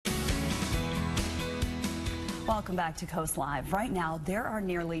Welcome back to Coast Live. Right now, there are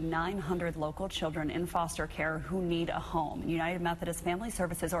nearly 900 local children in foster care who need a home. United Methodist Family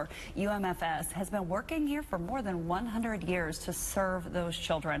Services, or UMFS, has been working here for more than 100 years to serve those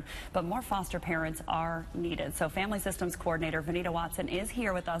children. But more foster parents are needed. So Family Systems Coordinator Vanita Watson is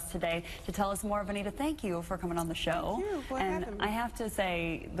here with us today to tell us more. Vanita, thank you for coming on the show. Thank you for having me. I have to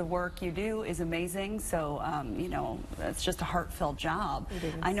say, the work you do is amazing. So, you know, it's just a heartfelt job. It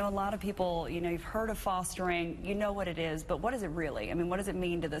is. I know a lot of people, you know, you've heard of fostering. You know what it is, but what is it really? I mean, what does it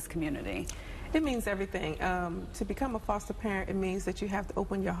mean to this community? It means everything. To become a foster parent, it means that you have to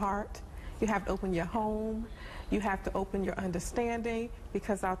open your heart, you have to open your home, you have to open your understanding,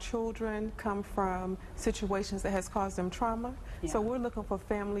 because our children come from situations that has caused them trauma. Yeah. So we're looking for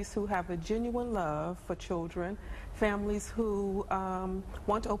families who have a genuine love for children, families who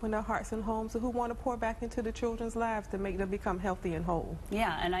want to open their hearts and homes, and who want to pour back into the children's lives to make them become healthy and whole.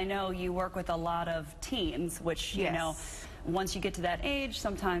 Yeah, and I know you work with a lot of teens, which, you know, once you get to that age,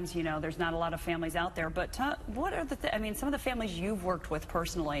 sometimes, you know, there's not a lot of families out there. But what are I mean, some of the families you've worked with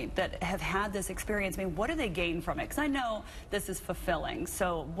personally that have had this experience, I mean, what do they gain from it? Because I know this is fulfilling.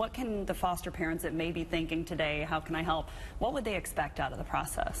 So what can the foster parents that may be thinking today, how can I help, what would they expect out of the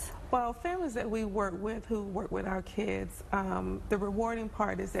process? Well, families that we work with who work with our kids, the rewarding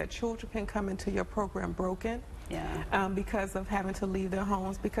part is that children can come into your program broken. Yeah. Because of having to leave their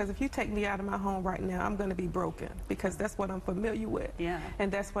homes. Because if you take me out of my home right now, I'm going to be broken, because that's what I'm familiar with. Yeah.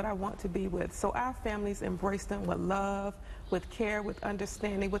 And that's what I want to be with. So our families embrace them with love, with care, with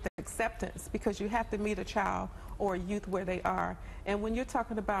understanding, with acceptance, because you have to meet a child or a youth where they are. And when you're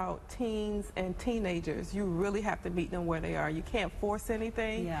talking about teens and teenagers, you really have to meet them where they are. You can't force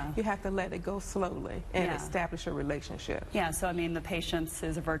anything. Yeah. You have to let it go slowly and establish a relationship. Yeah, so I mean, the patience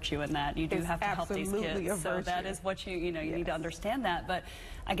is a virtue in that. You do have to help these kids. So that is what you know, you need to understand that. But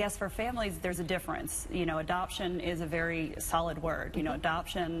I guess for families, there's a difference. You know, adoption is a very solid word. You know,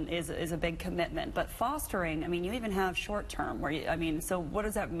 adoption is a big commitment. But fostering, I mean, you even have short term where I mean, so what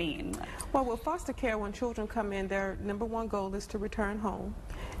does that mean? Well, with foster care, when children come in, their #1 goal is to return home,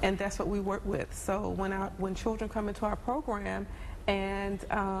 and that's what we work with. So when children come into our program and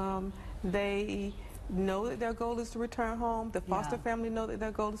they know that their goal is to return home, the foster family know that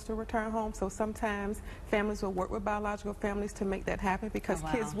their goal is to return home. So sometimes families will work with biological families to make that happen, because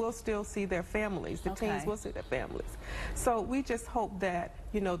kids will still see their families. The teens will see their families. So we just hope that,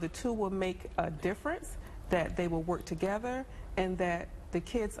 you know, the two will make a difference, that they will work together, and that the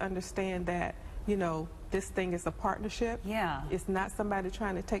kids understand that, you know, this thing is a partnership. Yeah. It's not somebody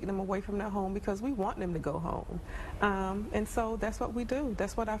trying to take them away from their home, because we want them to go home. And so that's what we do.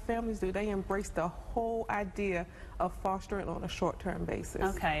 That's what our families do. They embrace the whole idea of fostering on a short-term basis.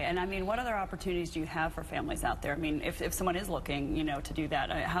 Okay, and I mean, what other opportunities do you have for families out there? I mean, if someone is looking, you know, to do that,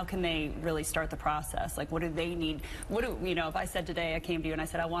 how can they really start the process? Like, what do they need? What do, you know, if I said today, I came to you and I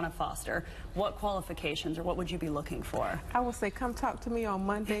said, I want to foster, what qualifications or what would you be looking for? I would say come talk to me on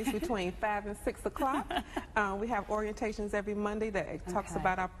Mondays between 5 and 6 o'clock. We have orientations every Monday that talks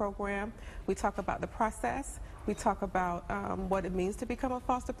about our program. We talk about the process. We talk about what it means to become a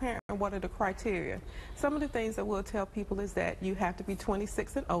foster parent and what are the criteria. Some of the things that we'll tell people is that you have to be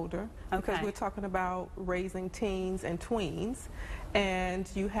 26 and older, because we're talking about raising teens and tweens. And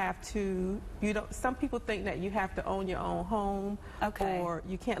you have to, some people think that you have to own your own home, or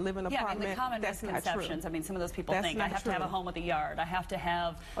you can't live in an apartment. I mean, the common misconceptions. I mean, some of those people think I have to have a home with a yard. I have to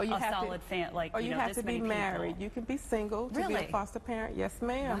have a solid family, like, or you have to be married. You can be single to be a foster parent. Yes,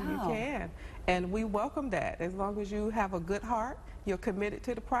 ma'am, you can. And we welcome that. As long as you have a good heart, you're committed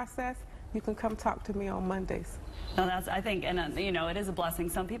to the process, you can come talk to me on Mondays. No, that's, I think, and you know, it is a blessing.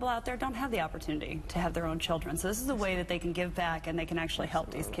 Some people out there don't have the opportunity to have their own children. So this is a way that they can give back and they can actually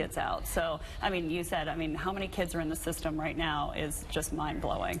help these kids out. So, I mean, you said, I mean, how many kids are in the system right now is just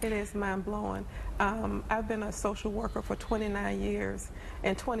mind-blowing. It is mind-blowing. I've been a social worker for 29 years,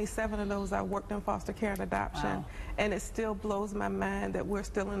 and 27 of those I worked in foster care and adoption. Wow. And it still blows my mind that we're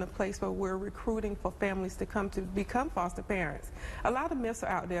still in a place where we're recruiting for families to come to become foster parents. A lot of myths are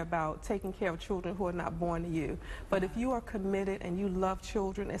out there about taking care of children who are not born to you. But if you are committed and you love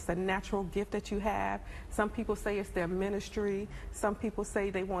children, it's a natural gift that you have. Some people say it's their ministry. Some people say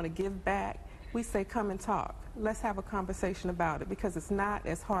they want to give back. We say come and talk. Let's have a conversation about it, because it's not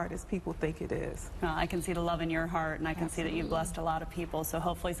as hard as people think it is. Well, I can see the love in your heart, and I can see that you've blessed a lot of people. So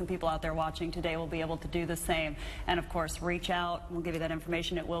hopefully some people out there watching today will be able to do the same. And of course, reach out. We'll give you that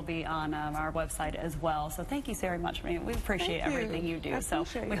information. It will be on our website as well. So thank you very much. We appreciate everything you do. So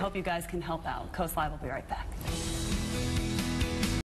we hope you guys can help out. Coast Live will be right back.